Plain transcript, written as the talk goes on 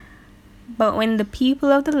But when the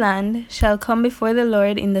people of the land shall come before the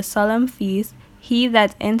Lord in the solemn feast, he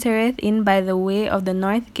that entereth in by the way of the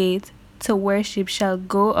north gate to worship shall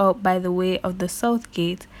go out by the way of the south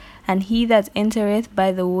gate, and he that entereth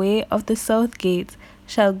by the way of the south gate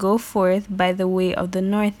shall go forth by the way of the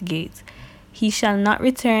north gate. He shall not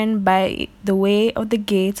return by the way of the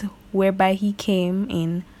gate whereby he came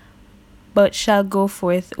in, but shall go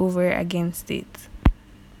forth over against it.